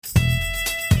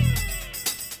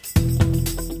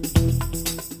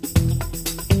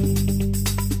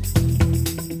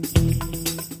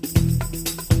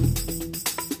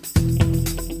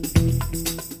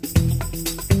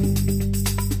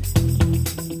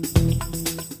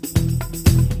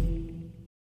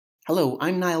Hello,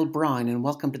 I'm Niall Brown, and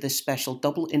welcome to this special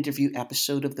double interview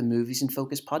episode of the Movies in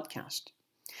Focus podcast.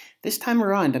 This time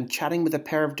around, I'm chatting with a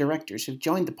pair of directors who've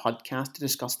joined the podcast to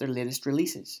discuss their latest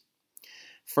releases.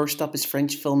 First up is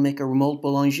French filmmaker Romuald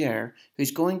Boulanger,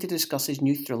 who's going to discuss his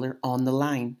new thriller On the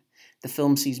Line. The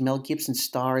film sees Mel Gibson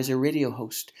star as a radio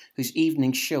host whose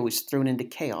evening show is thrown into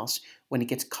chaos when he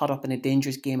gets caught up in a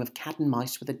dangerous game of cat and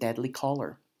mouse with a deadly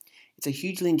caller. It's a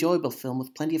hugely enjoyable film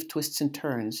with plenty of twists and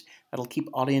turns that'll keep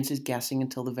audiences guessing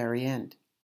until the very end.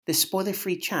 This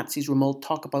spoiler-free chat sees Romuald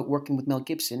talk about working with Mel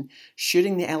Gibson,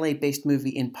 shooting the LA-based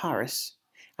movie in Paris,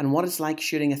 and what it's like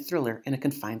shooting a thriller in a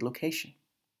confined location.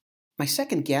 My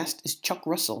second guest is Chuck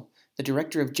Russell, the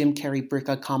director of Jim Carrey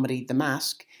breakout comedy The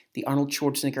Mask, the Arnold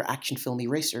Schwarzenegger action film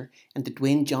Eraser, and the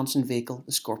Dwayne Johnson vehicle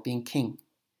The Scorpion King.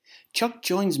 Chuck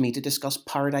joins me to discuss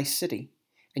Paradise City,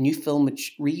 a new film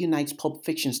which reunites Pulp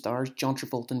Fiction stars John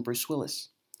Travolta and Bruce Willis.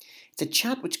 It's a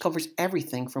chat which covers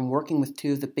everything from working with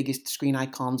two of the biggest screen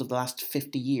icons of the last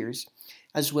 50 years,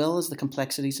 as well as the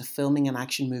complexities of filming an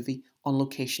action movie on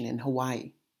location in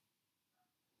Hawaii.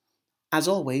 As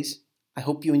always, I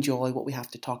hope you enjoy what we have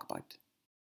to talk about.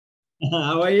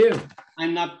 How are you?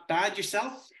 I'm not bad.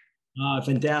 Yourself?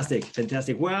 Fantastic.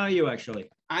 Where are you actually?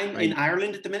 I'm in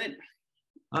Ireland at the minute.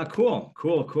 Cool.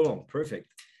 Perfect.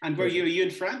 And where are you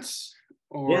in France?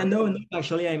 Or? Yeah, no,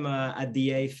 actually I'm at the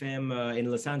AFM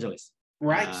in Los Angeles.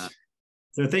 Right.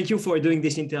 So thank you for doing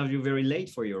this interview very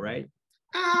late for you, right?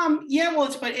 Yeah, well,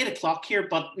 it's about 8 o'clock here,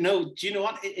 but no, do you know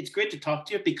what? It's great to talk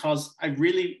to you because I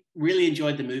really, really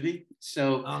enjoyed the movie.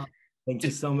 So thank you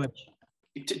so much.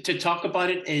 To talk about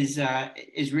it is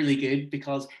really good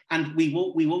because, and we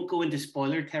won't go into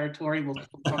spoiler territory. We'll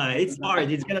it's hard.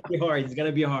 It's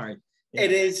gonna be hard. Yeah.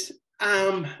 It is.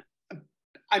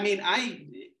 I mean,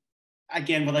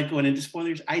 again, without going into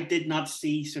spoilers, I did not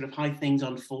see sort of how things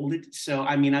unfolded. So,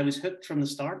 I mean, I was hooked from the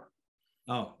start.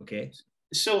 Oh, okay.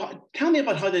 So, tell me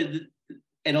about how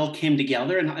it all came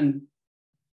together and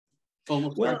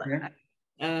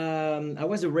I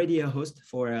was a radio host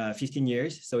for 15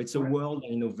 years, so it's a world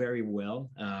I know very well.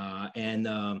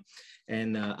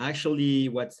 Actually,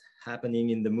 what's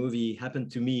happening in the movie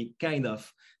happened to me kind of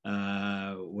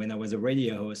when I was a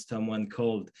radio host. Someone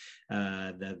called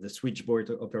the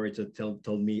switchboard operator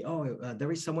told me,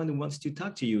 there is someone who wants to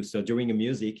talk to you. So during the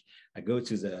music, I go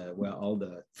to where all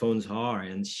the phones are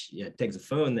and takes the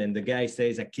phone, and the guy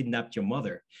says, I kidnapped your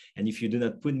mother, and if you do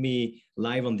not put me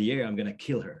live on the air, I'm gonna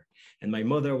kill her. And my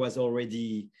mother was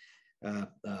already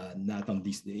not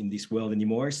in this world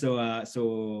anymore. So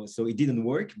it didn't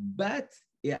work. But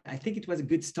yeah, I think it was a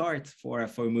good start for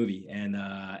a movie. And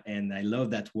I love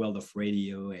that world of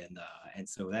radio. And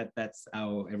so that's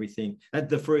how everything. That's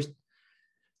the first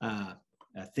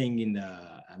thing in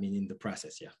the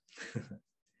process. Yeah.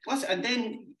 And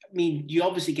then, I mean, you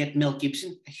obviously get Mel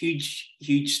Gibson, a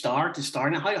huge star to star.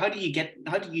 Now, how do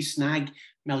you snag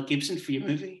Mel Gibson for your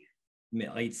movie?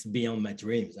 Mel, it's beyond my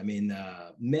dreams. I mean,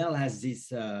 Mel has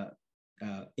this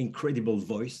incredible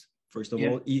voice. First of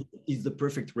all, he's the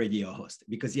perfect radio host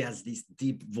because he has this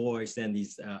deep voice and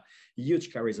this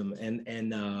huge charisma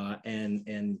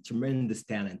and tremendous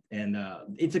talent. And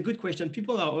it's a good question.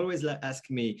 People are always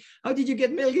asking me, "How did you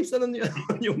get Mel Gibson on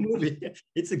your movie?"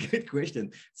 It's a good question.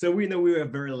 So we were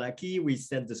very lucky. We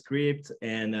sent the script,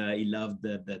 and he loved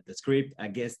the script. I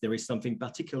guess there is something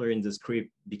particular in the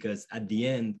script because at the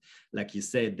end, like you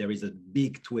said, there is a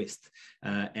big twist,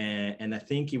 and I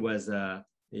think he was.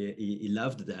 He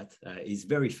loved that. He's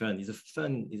very fun. He's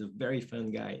a very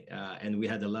fun guy. And we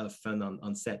had a lot of fun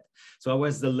on set. So I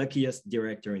was the luckiest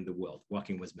director in the world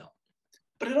working with Mel.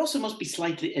 But it also must be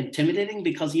slightly intimidating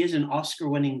because he is an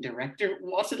Oscar-winning director.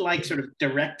 What's it like sort of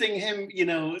directing him,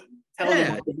 telling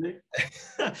him what to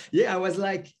do? Yeah, I was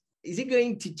like, is he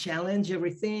going to challenge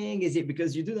everything? Is it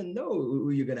because you didn't know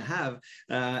who you're going to have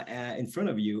in front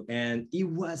of you? And he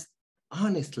was,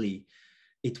 honestly,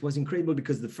 it was incredible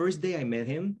because the first day I met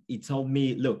him, he told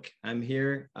me, look, I'm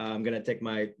here. I'm going to take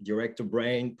my director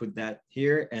brain, put that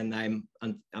here, and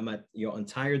I'm at your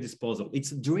entire disposal.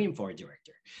 It's a dream for a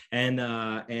director. And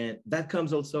that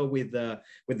comes also with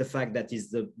the fact that he's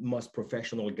the most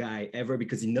professional guy ever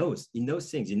because he knows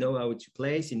things. He knows how to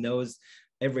place. He knows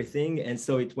everything. And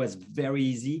so it was very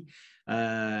easy.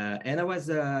 And I was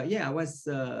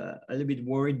a little bit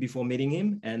worried before meeting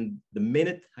him. And the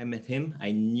minute I met him,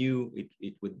 I knew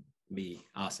it would be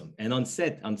awesome. And on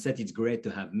set, it's great to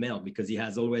have Mel because he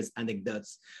has always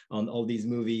anecdotes on all these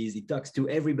movies. He talks to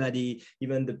everybody,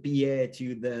 even the PA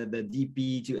to the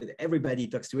DP to everybody. He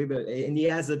talks to everybody, and he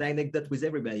has an anecdote with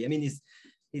everybody. I mean,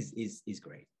 he's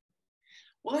great.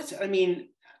 Well,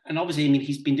 and obviously,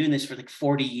 he's been doing this for like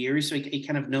 40 years, so he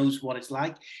kind of knows what it's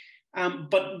like.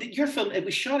 But your film, it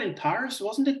was shot in Paris,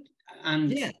 wasn't it?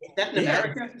 And Yeah, set in yeah,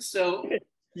 America. So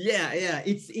yeah.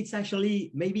 It's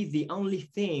actually maybe the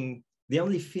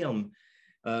only film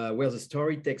where the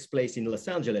story takes place in Los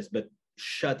Angeles, but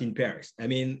shot in Paris. I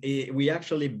mean, we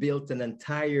actually built an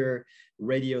entire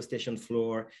radio station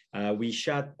floor. We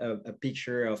shot a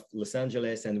picture of Los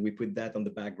Angeles and we put that on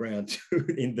the background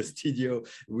in the studio.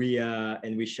 We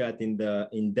shot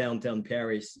in downtown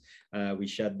Paris. We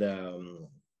shot the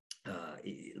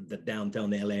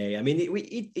downtown LA. I mean,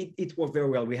 it worked very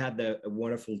well. We had a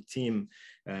wonderful team.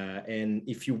 And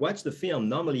if you watch the film,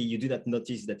 normally you do not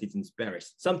notice that it's in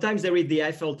Paris. Sometimes there is the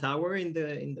Eiffel Tower in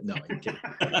the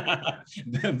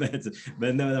no,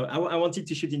 but no. I wanted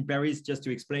to shoot in Paris just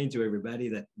to explain to everybody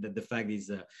that the fact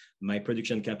is my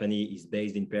production company is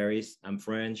based in Paris. I'm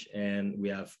French and we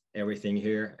have everything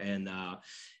here. And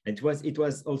it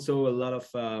was also a lot of,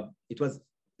 it was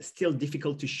still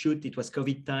difficult to shoot. It was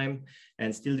COVID time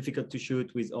and still difficult to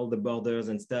shoot with all the borders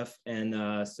and stuff. And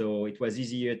so it was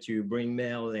easier to bring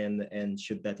Mel and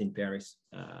shoot that in Paris.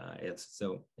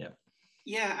 So, yeah.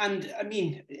 Yeah, and I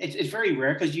mean, it's very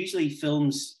rare because usually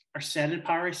films are set in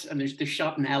Paris and they're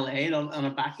shot in LA on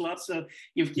a backlot. So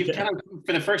you've kind of,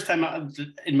 for the first time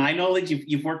in my knowledge,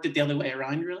 you've worked it the other way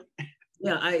around, really.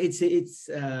 Yeah, it's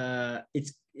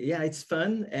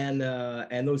fun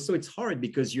and also it's hard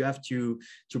because you have to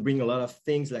bring a lot of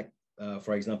things like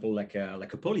for example like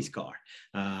a police car.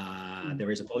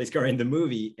 There is a police car in the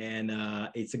movie and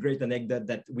it's a great anecdote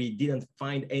that we didn't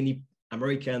find any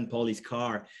American police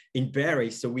car in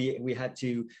Paris, so we had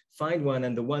to find one,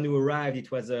 and the one who arrived,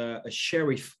 it was a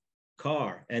sheriff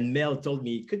car, and Mel told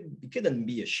me it couldn't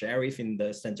be a sheriff in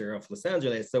the center of Los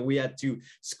Angeles, so we had to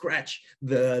scratch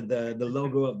the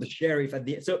logo of the sheriff at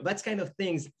the end. So that's kind of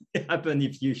things happen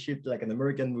if you shoot like an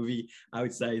American movie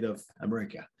outside of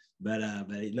America. But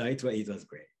no, it was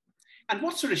great. And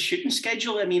what sort of shooting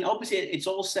schedule? I mean, obviously it's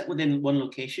all set within one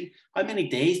location. How many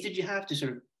days did you have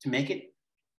to make it?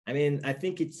 I mean, I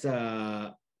think it's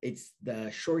the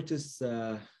shortest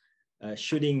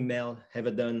shooting Mel ever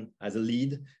done as a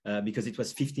lead because it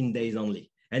was 15 days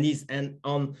only. And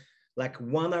on like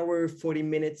 1 hour, 40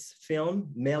 minutes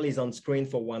film, Mel is on screen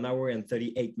for 1 hour and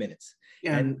 38 minutes.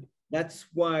 Yeah. And that's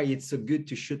why it's so good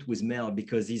to shoot with Mel,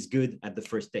 because he's good at the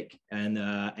first take. And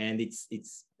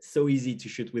it's so easy to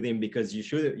shoot with him because you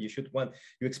shoot one,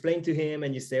 you explain to him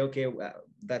and you say, okay, well,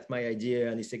 that's my idea.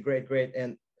 And he say, great.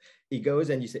 And he goes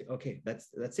and you say, okay,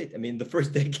 that's it. I mean, the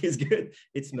first take is good.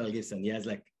 It's Mel Gibson. He has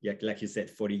like you said,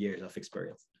 40 years of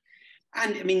experience.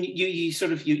 And I mean,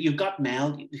 you've got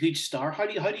Mel, huge star. How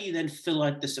do you then fill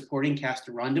out the supporting cast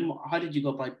around him? How did you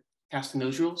go about casting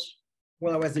those roles?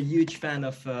 Well, I was a huge fan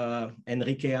of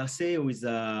Enrique Arce, who is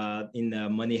in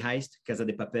Money Heist, Casa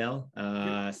de Papel.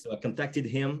 So I contacted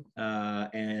him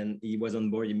and he was on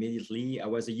board immediately. I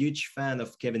was a huge fan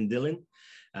of Kevin Dillon.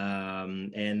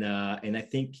 And I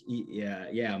think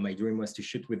my dream was to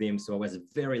shoot with him, so I was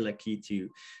very lucky to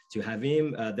have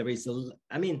him.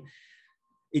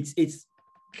 It's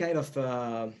kind of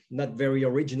not very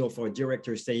original for a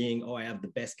director saying, oh, I have the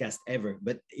best cast ever,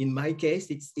 but in my case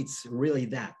it's really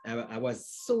that. I was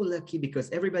so lucky because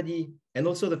everybody, and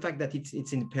also the fact that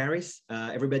it's in Paris,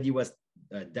 everybody was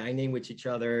dining with each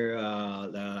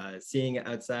other, seeing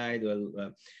outside,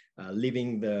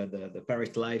 living the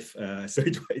Paris life. So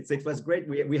it was great.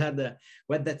 We had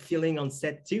that feeling on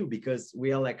set too, because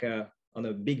we are like on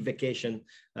a big vacation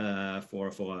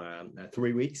for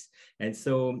 3 weeks. And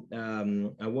so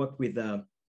I worked with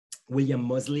William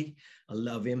Moseley. I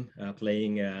love him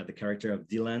playing the character of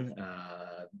Dylan.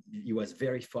 He was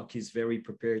very focused, very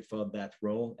prepared for that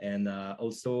role. And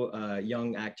also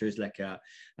young actors like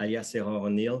Alia Serra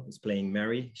O'Neill is playing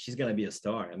Mary. She's gonna be a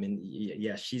star. I mean,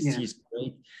 she's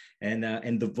great.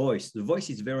 And the voice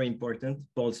is very important.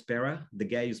 Paul Spera, the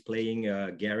guy who's playing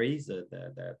Gary,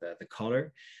 the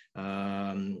caller,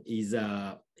 is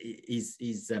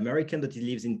American, but he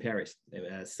lives in Paris.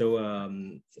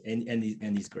 And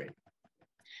he's great.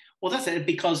 Well, that's it,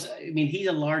 because I mean, he's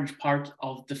a large part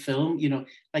of the film. You know,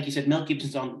 like you said, Mel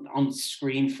Gibson's on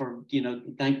screen for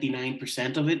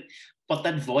 99% of it, but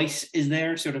that voice is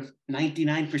there, sort of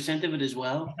 99% of it as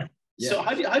well. Yeah. So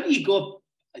how do you go?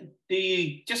 Do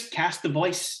you just cast the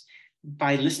voice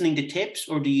by listening to tapes,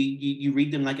 or do you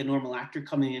read them like a normal actor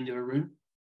coming into a room?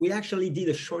 We actually did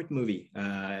a short movie.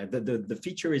 The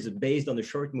feature is based on a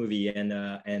short movie,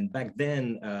 and back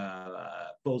then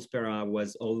Paul Spera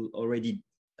was already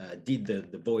did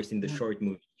the voice in the short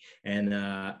movie, and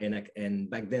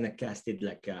back then I casted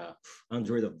like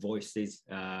 100 of voices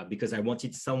because I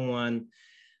wanted someone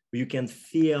who you can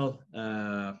feel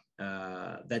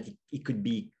that it could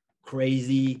be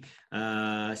crazy,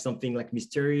 something like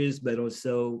mysterious, but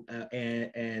also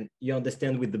and you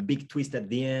understand with the big twist at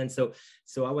the end. So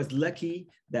I was lucky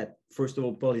that first of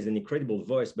all, Paul is an incredible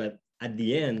voice, but at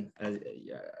the end,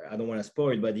 I don't want to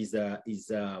spoil it, but he's a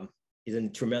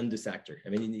tremendous actor. I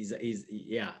mean, he's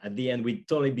yeah. At the end, we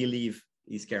totally believe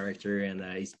his character, and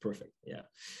he's perfect. Yeah,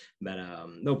 but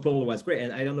no, Paul was great,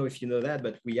 and I don't know if you know that,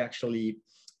 but we actually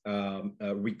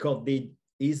recorded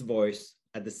his voice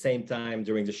at the same time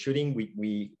during the shooting.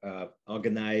 We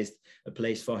organized a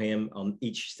place for him on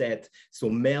each set, so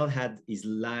Mel had his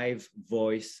live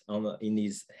voice on in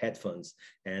his headphones,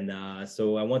 and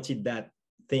so I wanted that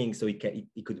thing so he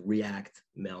could react,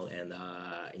 Mel, and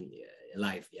in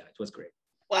live. Yeah, it was great.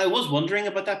 Well, I was wondering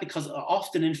about that because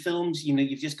often in films,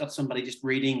 you've just got somebody just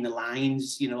reading the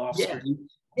lines, off Yeah. screen.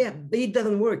 Yeah, but it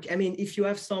doesn't work. I mean, if you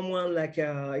have someone like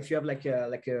if you have like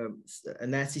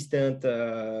an assistant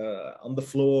on the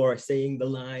floor saying the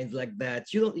lines like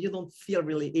that, you don't feel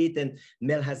really it. And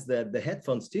Mel has the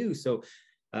headphones too, so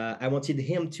I wanted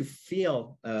him to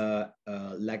feel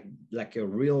like a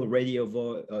real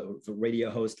radio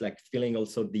host, like feeling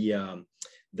also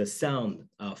the sound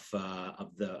of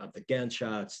the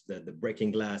gunshots, the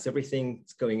breaking glass,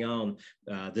 everything's going on.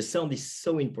 The sound is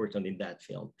so important in that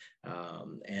film,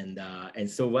 and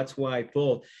so that's why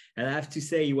Paul. And I have to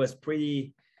say, he was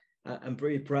pretty. I'm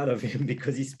pretty proud of him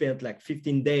because he spent like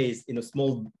 15 days in a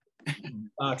small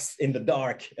box in the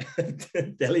dark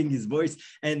telling his voice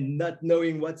and not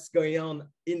knowing what's going on.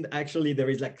 In actually there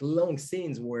is like long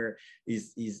scenes where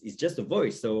he's just a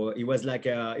voice, so he was like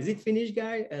is it finished,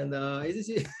 guy? And is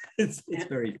this it's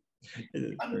very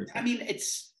I mean,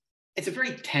 it's a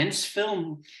very tense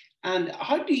film. And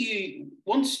how do you,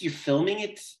 once you're filming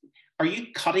it, are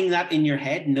you cutting that in your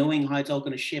head knowing how it's all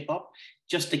going to shape up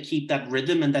just to keep that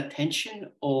rhythm and that tension,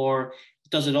 or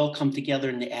does it all come together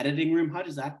in the editing room? How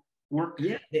does that work?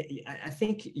 Yeah, I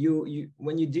think you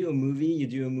when you do a movie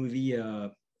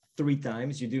 3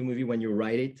 times. You do a movie when you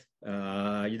write it,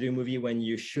 you do a movie when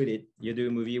you shoot it, you do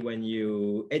a movie when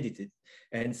you edit it.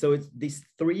 And so it's these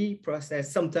 3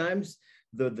 process. Sometimes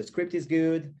the script is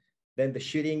good, then the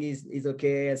shooting is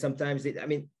okay, and sometimes I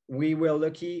mean, we were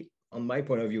lucky on my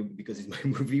point of view because it's my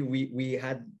movie. We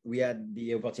had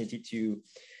the opportunity to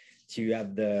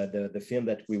have the film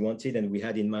that we wanted and we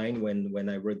had in mind when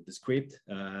I wrote the script.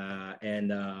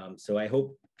 So I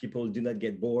hope people do not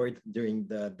get bored during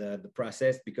the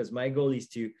process, because my goal is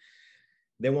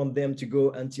they want them to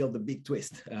go until the big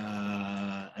twist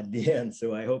at the end.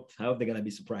 So I hope they're gonna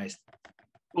be surprised.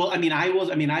 Well,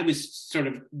 I was sort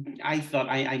of, I thought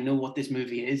I know what this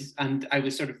movie is, and I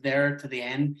was sort of there to the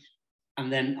end,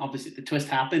 and then obviously the twist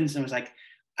happens, and I was like,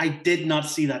 I did not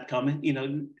see that coming.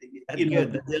 That's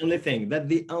good. That's the only thing. That's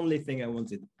the only thing I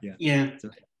wanted. Yeah. Yeah. So,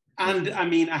 and I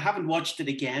mean, I haven't watched it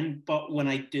again, but when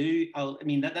I do,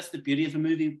 that's the beauty of a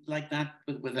movie like that,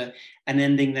 with an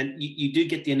ending that you do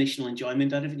get the initial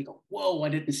enjoyment out of it. You go, whoa, I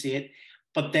didn't see it.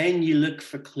 But then you look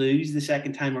for clues the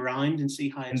second time around and see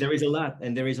how. And there is a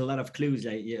lot of clues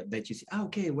that you see. Oh,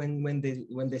 okay, when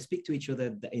they speak to each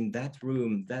other in that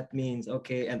room, that means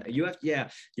okay. And you have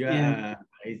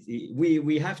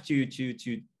we have to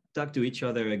talk to each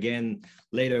other again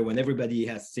later when everybody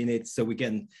has seen it, so we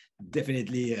can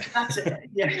definitely. That's it.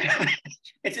 Yeah,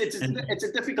 it's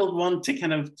a difficult one to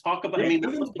kind of talk about. Yeah, I mean,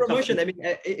 even the promotion. I mean,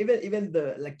 even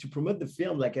the like to promote the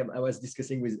film. Like I was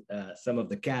discussing with some of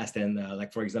the cast, and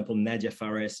like for example, Nadia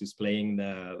Fares, who's playing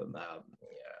the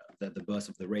boss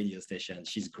of the radio station.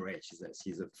 She's great.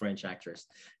 She's a French actress,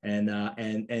 and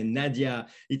Nadia.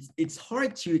 It's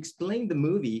hard to explain the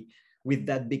movie with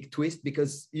that big twist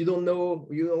because you don't want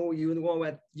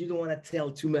to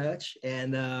tell too much,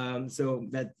 and so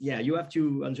that you have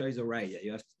to enjoy the ride.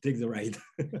 You have to take the ride.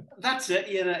 That's it.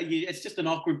 It's just an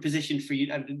awkward position for you,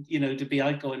 to be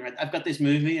outgoing. Right, I've got this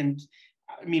movie, and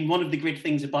I mean, one of the great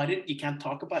things about it, you can't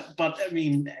talk about. But I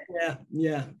mean,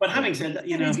 yeah. But having said that,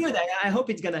 it's good. I hope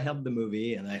it's gonna help the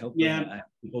movie, and I hope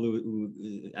people who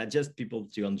just people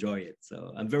to enjoy it.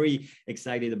 So I'm very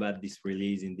excited about this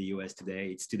release in the US today.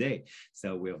 It's today,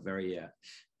 so we're very,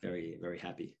 very, very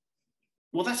happy.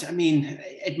 Well,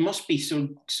 it must be so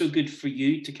good for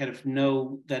you to kind of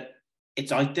know that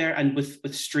it's out there, and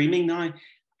with streaming now,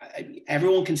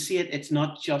 everyone can see it. It's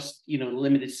not just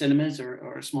limited cinemas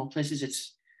or small places.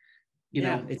 It's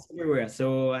it's everywhere.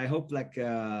 So I hope like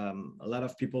a lot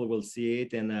of people will see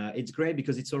it, and it's great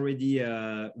because it's already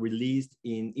released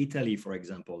in Italy, for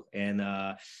example, and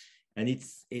and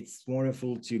it's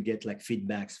wonderful to get like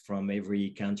feedbacks from every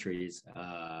countries,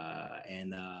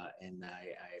 and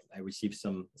I received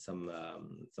some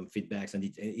feedbacks, and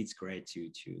it's great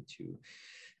to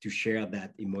share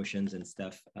that emotions and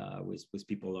stuff with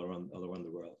people all around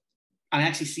the world. I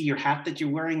actually see your hat that you're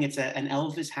wearing. It's an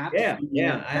Elvis hat. Yeah.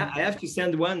 I have to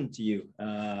send one to you.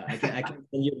 I can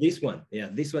send you this one. Yeah,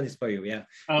 this one is for you. Yeah,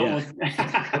 Oh. yeah.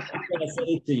 I'm gonna send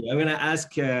it to you. I'm gonna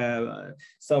ask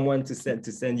someone to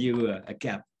send you a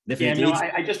cap. Definitely. Yeah,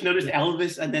 no, I just noticed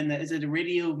Elvis, and then is it a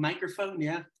radio microphone?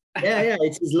 Yeah. Yeah,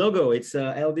 it's his logo. It's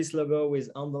Elvis logo with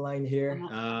on the line here.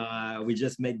 We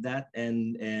just made that,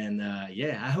 and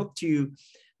yeah, I hope to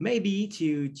maybe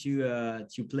to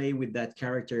play with that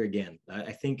character again.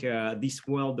 I think this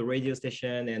world, the radio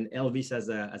station, and Elvis as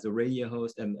a radio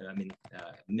host, and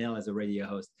Mel as a radio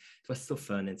host, it was so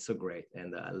fun and so great,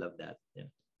 and I love that. Yeah.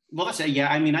 Well, that's it.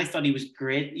 Yeah, I mean, I thought he was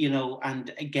great,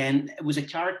 and again, it was a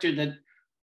character that,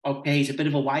 okay, he's a bit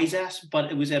of a wise ass,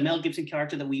 but it was a Mel Gibson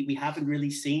character that we haven't really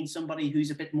seen, somebody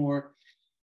who's a bit more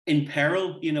in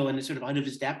peril, and sort of out of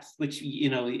his depth, which,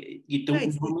 you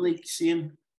don't normally see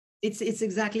him. It's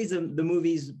exactly the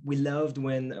movies we loved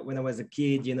when I was a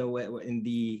kid, in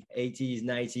the 80s,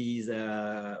 90s,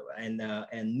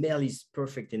 and Mel is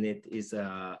perfect in it.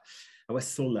 I was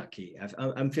so lucky.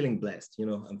 I'm feeling blessed,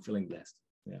 I'm feeling blessed.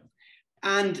 Yeah.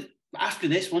 And after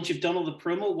this, once you've done all the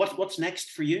promo, what's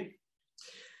next for you?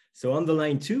 So On the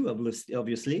Line 2,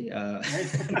 obviously. You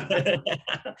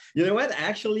know what?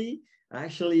 Actually,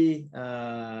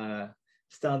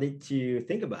 started to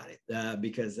think about it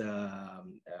because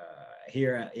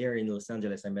here in Los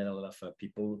Angeles, I met a lot of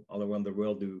people all around the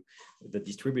world, the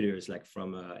distributors, like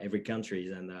from every country,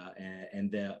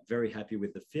 and they're very happy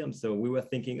with the film. So we were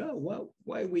thinking, oh, well,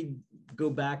 why we go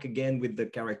back again with the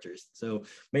characters? So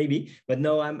maybe, but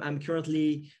no, I'm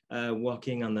currently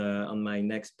working on my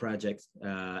next project.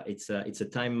 It's a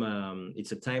time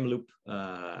loop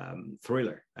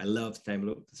thriller. I love time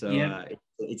loop. So yeah.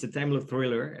 It's a time loop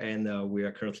thriller, and we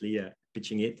are currently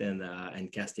pitching it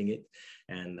and casting it,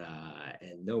 and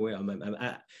no way.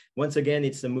 Once again,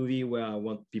 it's a movie where I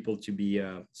want people to be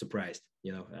surprised.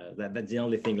 That's the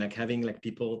only thing. Like having like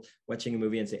people watching a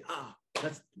movie and say, "Ah,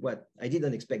 that's what I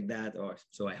didn't expect that," or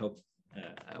so. I hope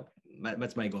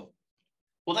that's my goal.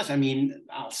 Well,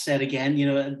 I'll say it again.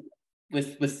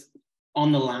 With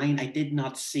On the Line, I did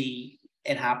not see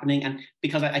it happening, and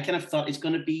because I kind of thought it's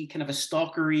going to be kind of a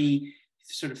stalkery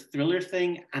sort of thriller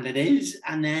thing, and it is,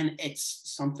 and then it's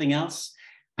something else.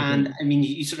 And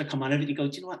you sort of come out of it, you go,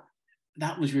 do you know what,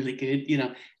 that was really good,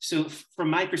 so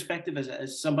from my perspective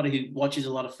as somebody who watches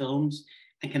a lot of films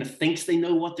and kind of thinks they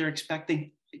know what they're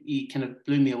expecting, you kind of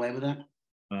blew me away with that.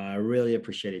 I really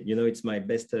appreciate it. It's my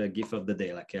best gift of the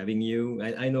day, like having you.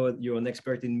 I know you're an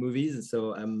expert in movies,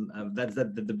 so that's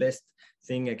the best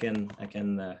thing I can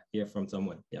hear from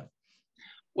someone. Yeah.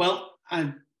 Well,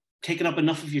 I've taken up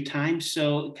enough of your time,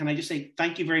 so can I just say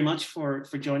thank you very much for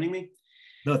joining me?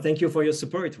 No, thank you for your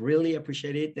support. Really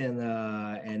appreciate it, and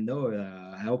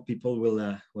I hope people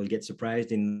will get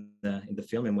surprised in the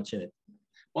film and watching it.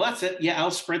 Well, that's it. Yeah,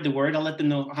 I'll spread the word. I'll let them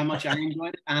know how much I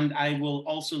enjoyed it, and I will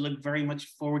also look very much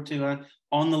forward to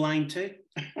On the Line too.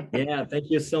 Yeah, thank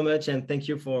you so much, and thank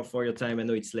you for your time. I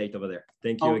know it's late over there.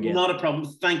 Thank you again. Not a problem.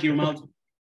 Thank you, Romuald.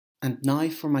 And now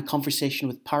for my conversation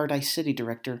with Paradise City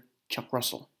director Chuck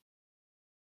Russell.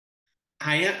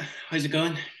 Hiya, how's it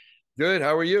going? Good.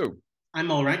 How are you?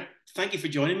 I'm all right. Thank you for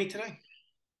joining me today.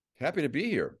 Happy to be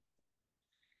here.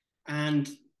 And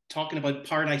talking about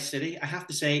Paradise City, I have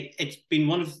to say it's been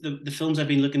one of the films I've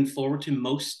been looking forward to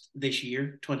most this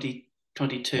year,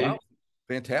 2022. Wow.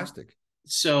 Fantastic.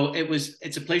 So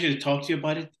it's a pleasure to talk to you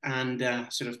about it and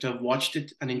sort of to have watched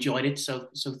it and enjoyed it. So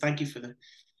thank you for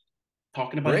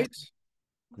talking about it.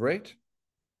 Great.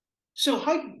 So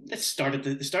let's start at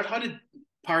the start. How did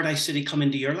Paradise City come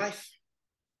into your life?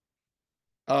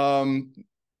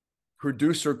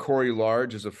 Producer Corey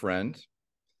Large is a friend,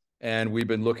 and we've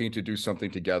been looking to do something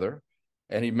together.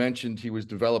 And he mentioned he was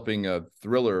developing a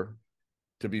thriller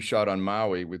to be shot on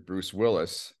Maui with Bruce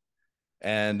Willis.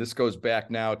 And this goes back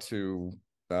now to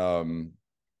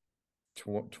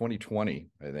 2020,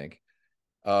 I think.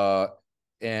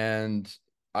 And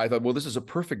I thought, well, this is a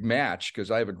perfect match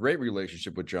because I have a great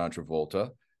relationship with John Travolta.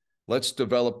 Let's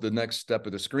develop the next step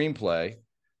of the screenplay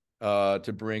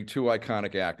to bring two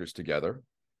iconic actors together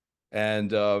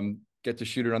and get to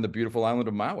shoot it on the beautiful island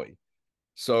of Maui.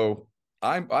 So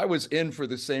I was in for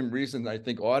the same reason I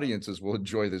think audiences will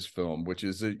enjoy this film, which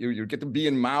is that you get to be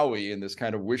in Maui in this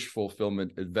kind of wish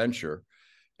fulfillment adventure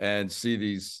and see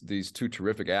these two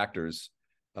terrific actors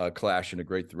clash in a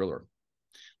great thriller.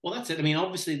 Well, that's it. I mean,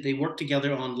 obviously they worked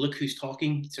together on Look Who's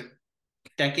Talking sort of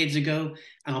decades ago,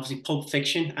 and obviously Pulp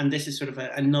Fiction, and this is sort of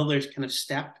another kind of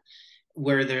step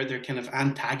where they're kind of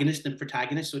antagonist and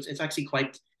protagonist. So it's actually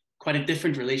quite a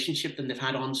different relationship than they've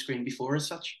had on screen before, as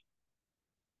such.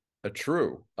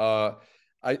 True.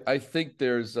 I think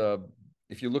there's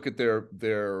if you look at their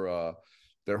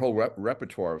whole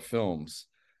repertoire of films,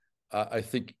 I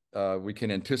think we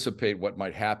can anticipate what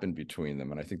might happen between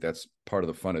them, and I think that's part of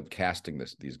the fun of casting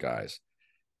these guys.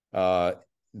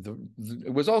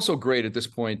 It was also great at this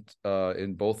point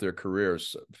in both their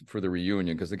careers for the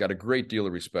reunion, because they got a great deal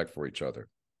of respect for each other.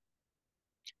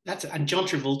 And John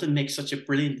Travolta makes such a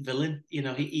brilliant villain. You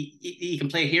know, he can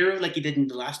play a hero like he did in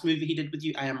the last movie he did with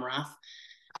you, I Am Wrath.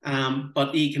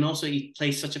 But he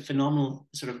plays such a phenomenal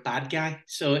sort of bad guy.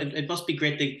 So it must be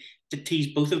great to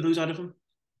tease both of those out of him.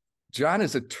 John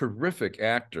is a terrific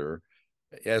actor,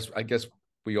 as I guess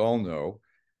we all know,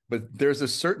 but there's a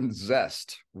certain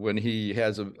zest when he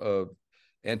has a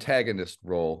antagonist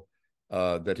role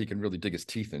that he can really dig his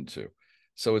teeth into.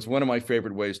 So it's one of my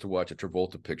favorite ways to watch a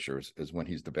Travolta picture is when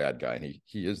he's the bad guy, and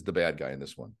he is the bad guy in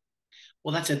this one.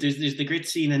 Well, that's it. There's the great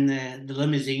scene in the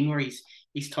limousine where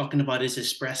he's talking about his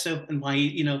espresso and why,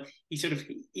 you know, he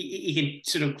can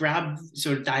sort of grab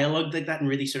sort of dialogue like that and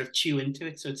really sort of chew into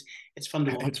it. So it's fun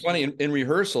to watch. It's funny in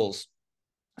rehearsals.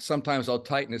 Sometimes I'll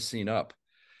tighten a scene up,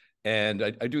 and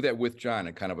I do that with John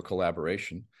in kind of a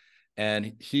collaboration.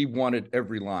 And he wanted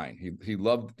every line. He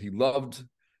loved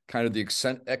kind of the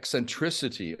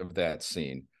eccentricity of that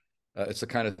scene. It's the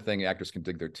kind of thing actors can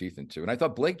dig their teeth into. And I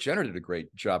thought Blake Jenner did a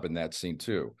great job in that scene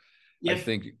too. Yeah. I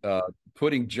think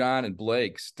putting John and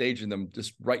Blake, staging them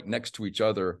just right next to each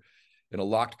other in a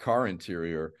locked car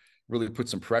interior, really put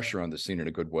some pressure on the scene in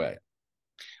a good way.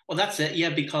 Well, that's it. Yeah,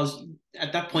 because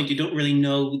at that point you don't really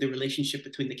know the relationship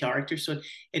between the characters. So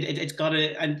it's got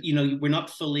to, and you know, we're not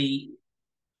fully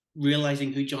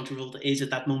realizing who John Travolta is at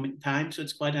that moment in time. So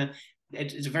it's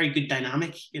a very good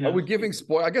dynamic. You know, are we giving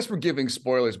I guess we're giving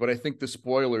spoilers, but I think the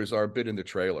spoilers are a bit in the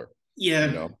trailer. Yeah.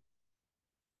 You know?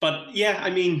 But yeah, I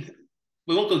mean,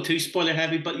 we won't go too spoiler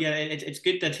heavy, but yeah, it's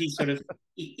good that he's sort of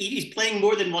he's playing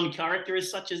more than one character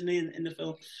as such, isn't he, in the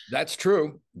film? That's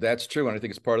true. And I think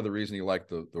it's part of the reason he liked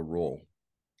the role.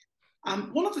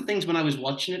 One of the things when I was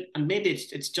watching it, and maybe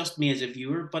it's just me as a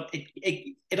viewer, but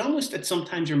it almost at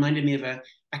sometimes reminded me of a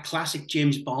classic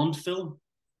James Bond film.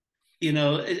 You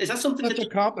know, is that something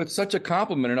it's such a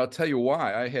compliment, and I'll tell you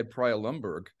why. I had Priya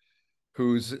Lumberg,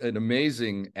 who's an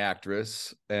amazing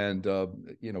actress and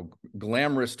you know,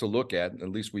 glamorous to look at. At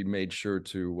least we made sure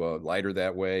to light her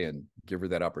that way and give her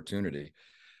that opportunity.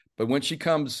 But when she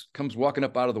comes walking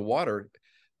up out of the water,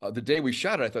 the day we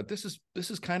shot it, I thought this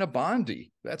is kind of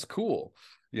Bondy. That's cool,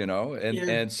 you know.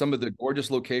 And some of the gorgeous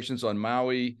locations on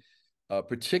Maui,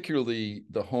 particularly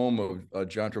the home of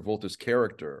John Travolta's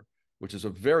character, which is a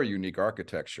very unique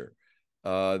architecture.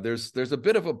 There's a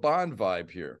bit of a Bond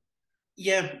vibe here.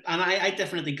 Yeah, and I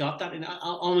definitely got that. And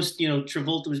almost, you know,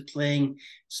 Travolta was playing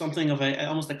something of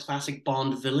almost a classic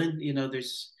Bond villain. You know,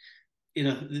 there's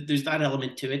that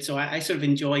element to it. So I sort of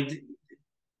enjoyed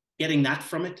getting that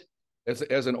from it.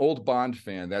 As an old Bond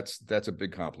fan, that's a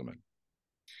big compliment.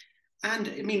 And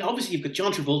I mean, obviously you've got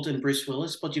John Travolta and Bruce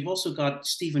Willis, but you've also got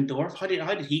Stephen Dorff. How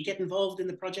did he get involved in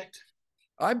the project?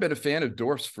 I've been a fan of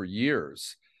Dorff's for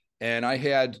years, and I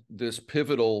had this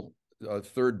pivotal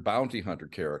third bounty hunter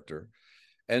character.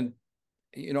 And,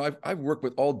 you know, I've worked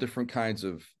with all different kinds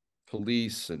of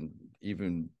police and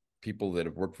even people that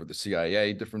have worked for the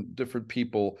CIA, different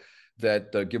people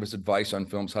that give us advice on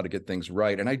films, how to get things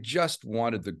right. And I just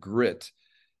wanted the grit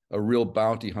a real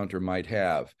bounty hunter might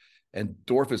have. And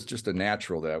Dorff is just a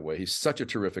natural that way. He's such a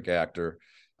terrific actor.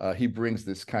 He brings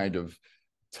this kind of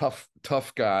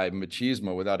tough guy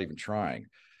machismo without even trying.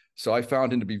 So I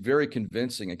found him to be very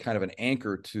convincing and kind of an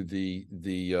anchor to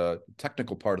the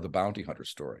technical part of the bounty hunter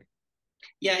story.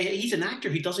 Yeah, he's an actor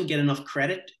who doesn't get enough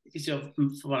credit. So,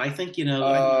 for what I think, you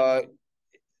know,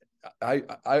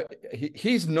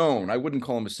 he's known. I wouldn't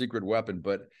call him a secret weapon,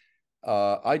 but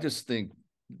I just think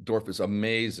Dorff is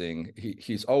amazing.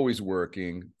 He's always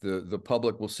working. The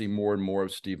public will see more and more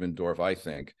of Stephen Dorff, I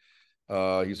think.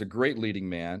 He's a great leading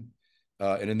man.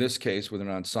 And in this case, with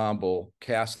an ensemble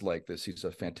cast like this, he's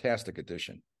a fantastic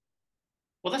addition.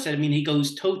 Well, that's it. I mean, he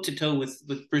goes toe to toe with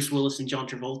Bruce Willis and John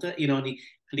Travolta, you know, and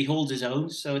he holds his own.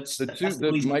 So it's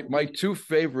my two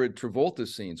favorite Travolta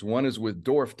scenes. One is with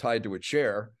Dorff tied to a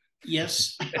chair.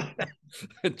 Yes.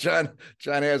 John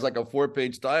has like a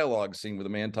 4-page dialogue scene with a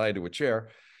man tied to a chair,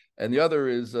 and the other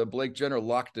is Blake Jenner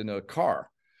locked in a car.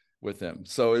 with him.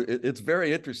 So it's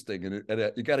very interesting,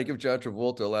 and you got to give John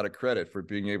Travolta a lot of credit for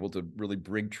being able to really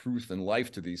bring truth and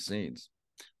life to these scenes.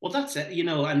 Well, that's it, and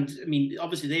I mean,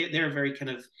 obviously they're very kind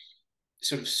of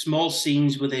sort of small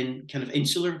scenes within kind of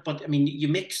insular, but I mean, you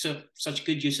make such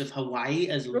good use of Hawaii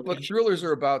as a location. Look, thrillers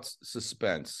are about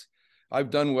suspense.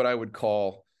 I've done what I would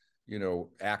call,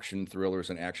 action thrillers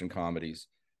and action comedies,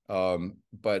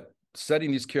 but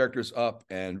setting these characters up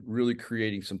and really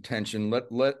creating some tension,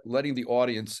 letting the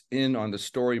audience in on the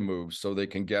story moves so they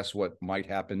can guess what might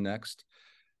happen next.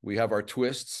 We have our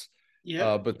twists,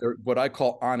 but they're what I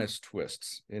call honest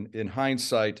twists. In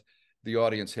hindsight, the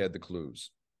audience had the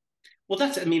clues. Well,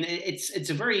 it's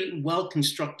a very well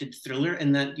constructed thriller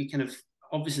in that you kind of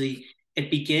obviously it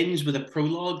begins with a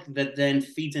prologue that then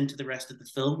feeds into the rest of the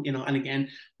film, and again,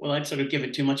 well, I'd sort of give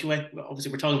it too much away.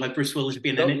 Obviously, we're talking about Bruce Willis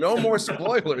being in it. No more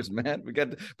spoilers, man.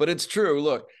 But it's true.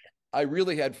 Look, I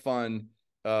really had fun.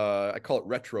 I call it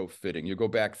retrofitting. You go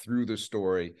back through the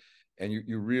story and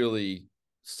you really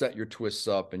set your twists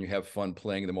up and you have fun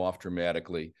playing them off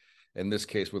dramatically. In this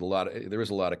case, there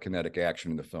is a lot of kinetic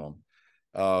action in the film.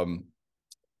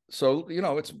 So,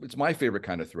 it's my favorite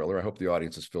kind of thriller. I hope the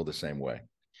audiences feel the same way.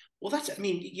 Well,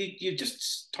 you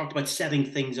just talked about setting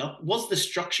things up. Was the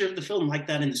structure of the film like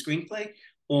that in the screenplay,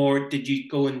 or did you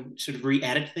go and sort of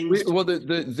re-edit things? Well,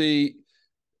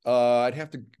 I'd have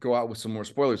to go out with some more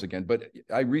spoilers again, but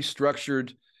I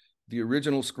restructured the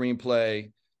original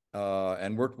screenplay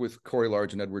and worked with Corey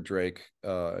Large and Edward Drake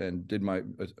and did my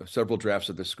several drafts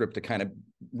of the script to kind of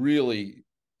really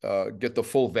get the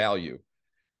full value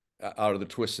out of the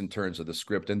twists and turns of the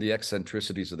script and the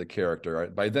eccentricities of the character.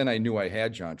 By then I knew I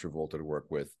had John Travolta to work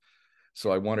with. So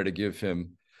I wanted to give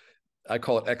him, I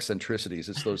call it eccentricities.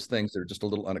 It's those things that are just a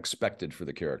little unexpected for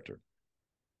the character.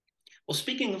 Well,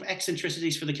 speaking of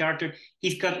eccentricities for the character,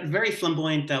 he's got a very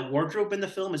flamboyant wardrobe in the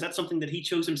film. Is that something that he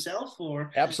chose himself,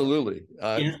 or? Absolutely.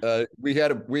 We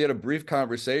had a brief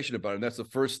conversation about it, and that's the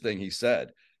first thing he said.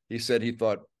 He said he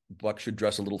thought Buck should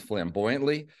dress a little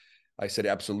flamboyantly. I said,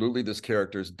 absolutely. This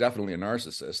character is definitely a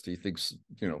narcissist. He thinks,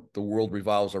 the world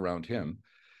revolves around him.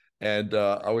 And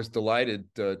I was delighted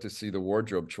to see the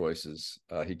wardrobe choices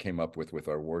he came up with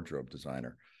our wardrobe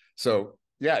designer. So,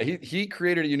 yeah, he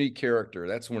created a unique character.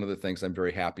 That's one of the things I'm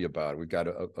very happy about. We've got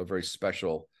a very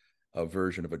special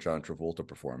version of a John Travolta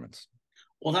performance.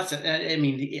 Well, I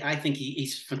think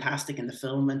he's fantastic in the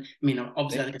film. And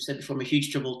obviously, like I've said before, I'm a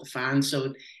huge Travolta fan.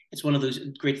 So it's one of those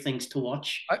great things to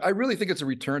watch. I really think it's a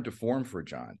return to form for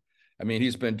John.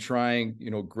 He's been trying,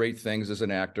 great things as an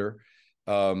actor.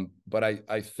 But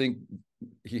I think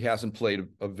he hasn't played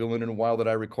a villain in a while that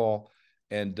I recall.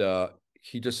 And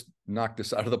he just knocked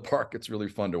this out of the park. It's really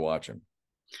fun to watch him.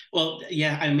 Well,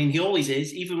 yeah, he always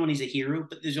is, even when he's a hero,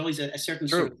 but there's always a certain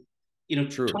sort of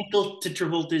twinkle to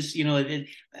Travolta's,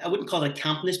 I wouldn't call it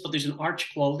campness, but there's an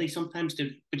arch quality sometimes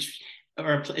which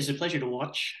is a pleasure to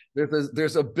watch.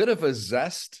 There's a bit of a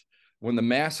zest when the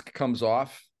mask comes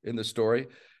off in the story.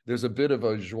 There's a bit of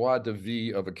a joie de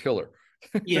vivre of a killer.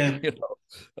 Yeah.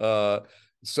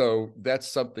 So that's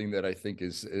something that I think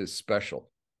is special.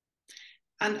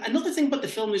 And another thing about the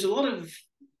film, there's a lot of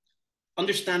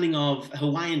understanding of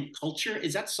Hawaiian culture.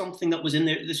 Is that something that was in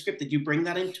the script? Did you bring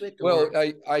that into it? Or?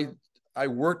 Well, I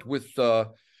worked with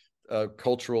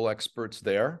cultural experts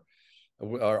there.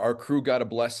 Our crew got a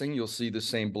blessing. You'll see the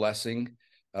same blessing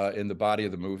in the body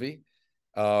of the movie.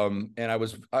 And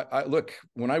I look,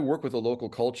 when I work with a local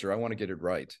culture, I want to get it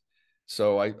right.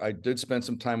 So I did spend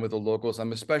some time with the locals.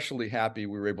 I'm especially happy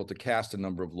we were able to cast a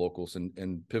number of locals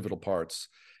in pivotal parts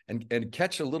and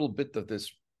catch a little bit of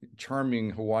this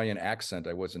charming Hawaiian accent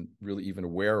I wasn't really even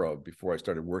aware of before I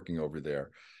started working over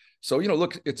there. So,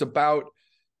 look, it's about,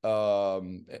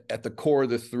 at the core of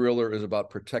the thriller is about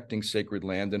protecting sacred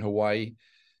land in Hawaii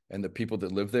and the people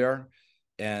that live there.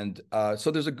 And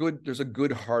so there's a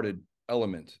good-hearted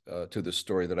element to the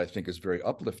story that I think is very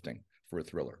uplifting for a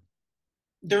thriller.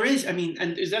 There is, and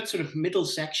is that sort of middle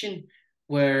section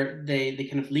where they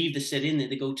kind of leave the city and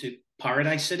they go to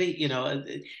Paradise City,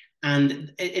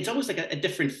 and it's almost like a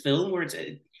different film where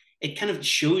it kind of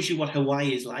shows you what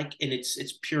Hawaii is like in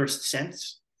its purest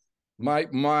sense. My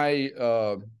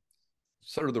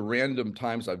sort of the random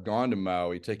times I've gone to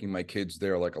Maui, taking my kids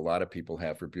there, like a lot of people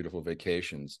have for beautiful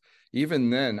vacations. Even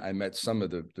then, I met some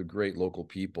of the great local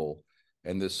people,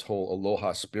 and this whole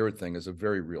aloha spirit thing is a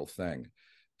very real thing.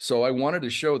 So I wanted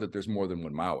to show that there's more than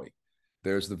one Maui.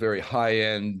 There's the very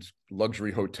high-end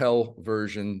luxury hotel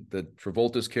version that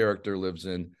Travolta's character lives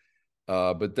in.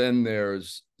 But then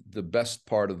there's the best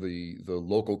part of the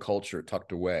local culture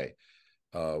tucked away,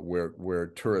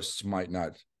 where tourists might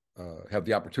not have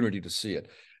the opportunity to see it.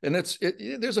 And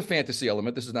there's a fantasy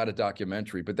element. This is not a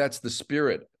documentary, but that's the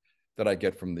spirit that I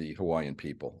get from the Hawaiian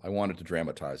people. I wanted to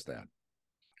dramatize that.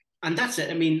 And that's it.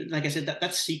 I mean, like I said,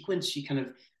 that sequence, you kind of,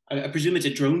 I presume it's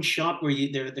a drone shot where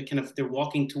they're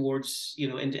walking towards,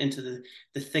 into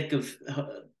the thick of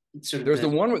sort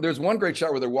of. There's one great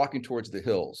shot where they're walking towards the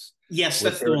hills. Yes,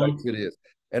 that's the one. It is.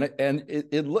 And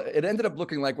it ended up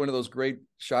looking like one of those great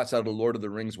shots out of Lord of the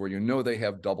Rings where they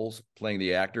have doubles playing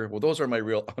the actor. Well, those are my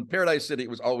real. On Paradise City, it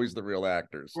was always the real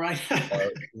actors. Right.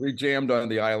 We jammed on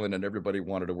the island, and everybody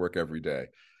wanted to work every day.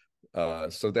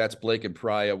 So that's Blake and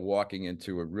Priya walking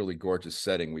into a really gorgeous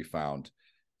setting we found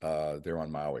there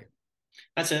on Maui.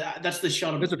 That's the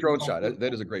shot. It's a drone shot.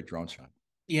 That is a great drone shot.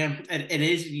 Yeah, it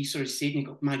is. You sort of see it and you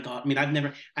go, my God. I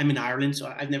mean, I'm in Ireland,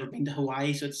 so I've never been to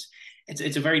Hawaii. So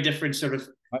it's a very different sort of.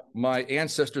 My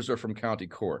ancestors are from County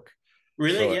Cork.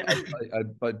 Really? So yeah.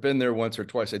 I've been there once or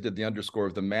twice. I did the underscore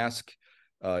of the mask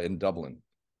in Dublin.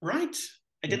 Right.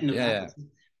 I didn't know that.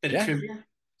 Bit of trivia.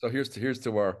 So here's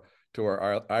to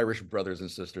our Irish brothers and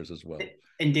sisters as well.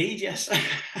 Indeed, yes.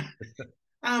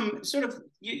 Sort of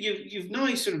you've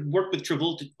now sort of worked with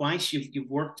Travolta twice. You've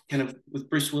worked kind of with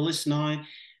Bruce Willis now.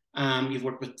 You've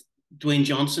worked with Dwayne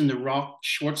Johnson, The Rock,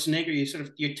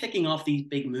 Schwarzenegger. You're ticking off these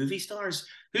big movie stars.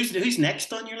 Who's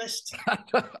next on your list?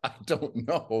 I don't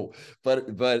know, but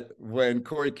when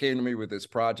Corey came to me with this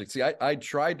project, see, I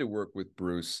tried to work with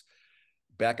Bruce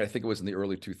back, I think it was in the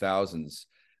early 2000s,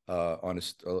 on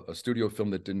a studio film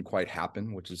that didn't quite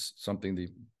happen, which is something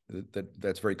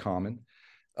that's very common.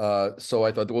 So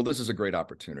I thought, well, this is a great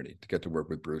opportunity to get to work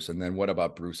with Bruce. And then what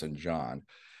about Bruce and John?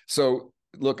 So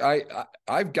look,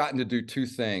 I've gotten to do two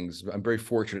things. I'm very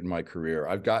fortunate in my career.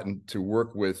 I've gotten to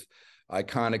work with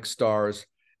iconic stars,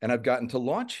 and I've gotten to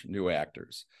launch new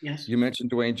actors. Yes. You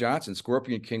mentioned Dwayne Johnson.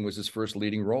 Scorpion King was his first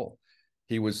leading role.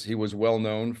 He was well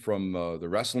known from the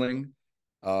wrestling,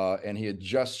 and he had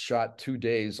just shot 2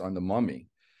 days on The Mummy.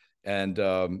 And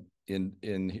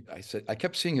I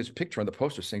kept seeing his picture on the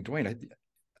poster saying, Dwayne,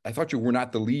 I thought you were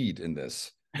not the lead in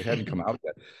this. It hadn't come out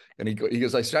yet. And he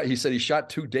goes, he said he shot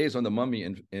 2 days on The Mummy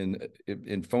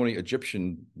in phony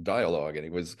Egyptian dialogue.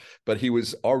 But he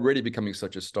was already becoming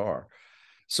such a star.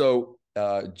 So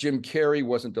Jim Carrey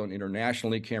wasn't done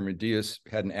internationally. Cameron Diaz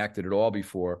hadn't acted at all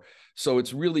before. So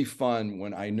it's really fun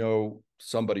when I know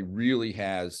somebody really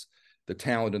has the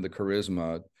talent and the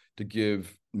charisma to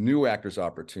give new actors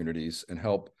opportunities and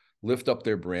help lift up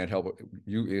their brand, help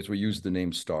you, as we use the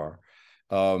name star.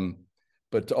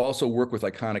 But to also work with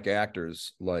iconic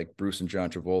actors like Bruce and John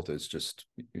Travolta is just,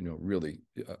 really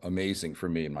amazing for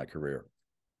me in my career.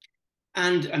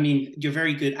 And I mean, you're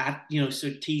very good at,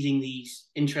 sort of teasing these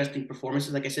interesting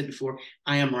performances. Like I said before,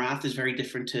 I Am Wrath is very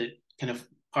different to kind of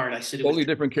Paradise City. Totally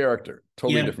different character.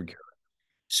 Totally different character.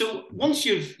 So once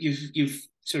you've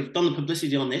sort of done the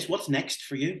publicity on this, what's next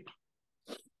for you?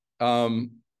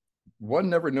 One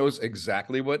never knows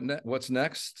exactly what's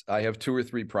next. I have 2 or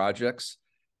 3 projects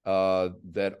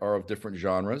that are of different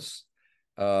genres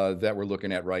that we're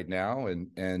looking at right now,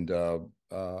 and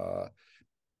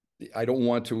I don't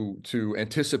want to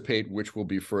anticipate which will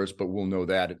be first, but we'll know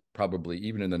that probably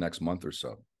even in the next month or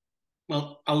so.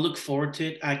 Well, I'll look forward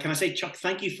to it. Can I say, Chuck,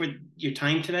 thank you for your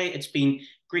time today. It's been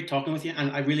great talking with you,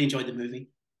 and I really enjoyed the movie.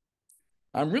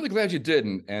 I'm really glad you did,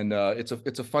 and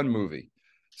it's a fun movie.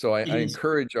 So I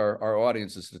encourage our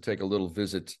audiences to take a little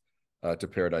visit to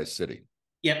Paradise City.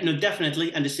 Yeah, no,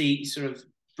 definitely, and to see sort of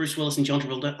Bruce Willis and John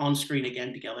Travolta on screen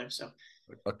again together. So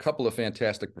a couple of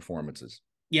fantastic performances.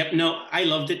 Yep, no, I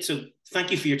loved it. So thank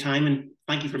you for your time, and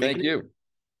thank you for making it.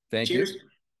 Thank you.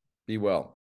 Be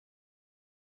well.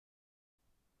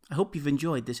 I hope you've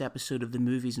enjoyed this episode of the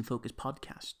Movies in Focus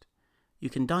podcast. You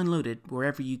can download it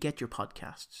wherever you get your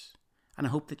podcasts, and I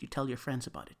hope that you tell your friends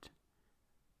about it.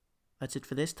 That's it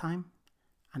for this time,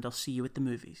 and I'll see you at the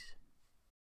movies.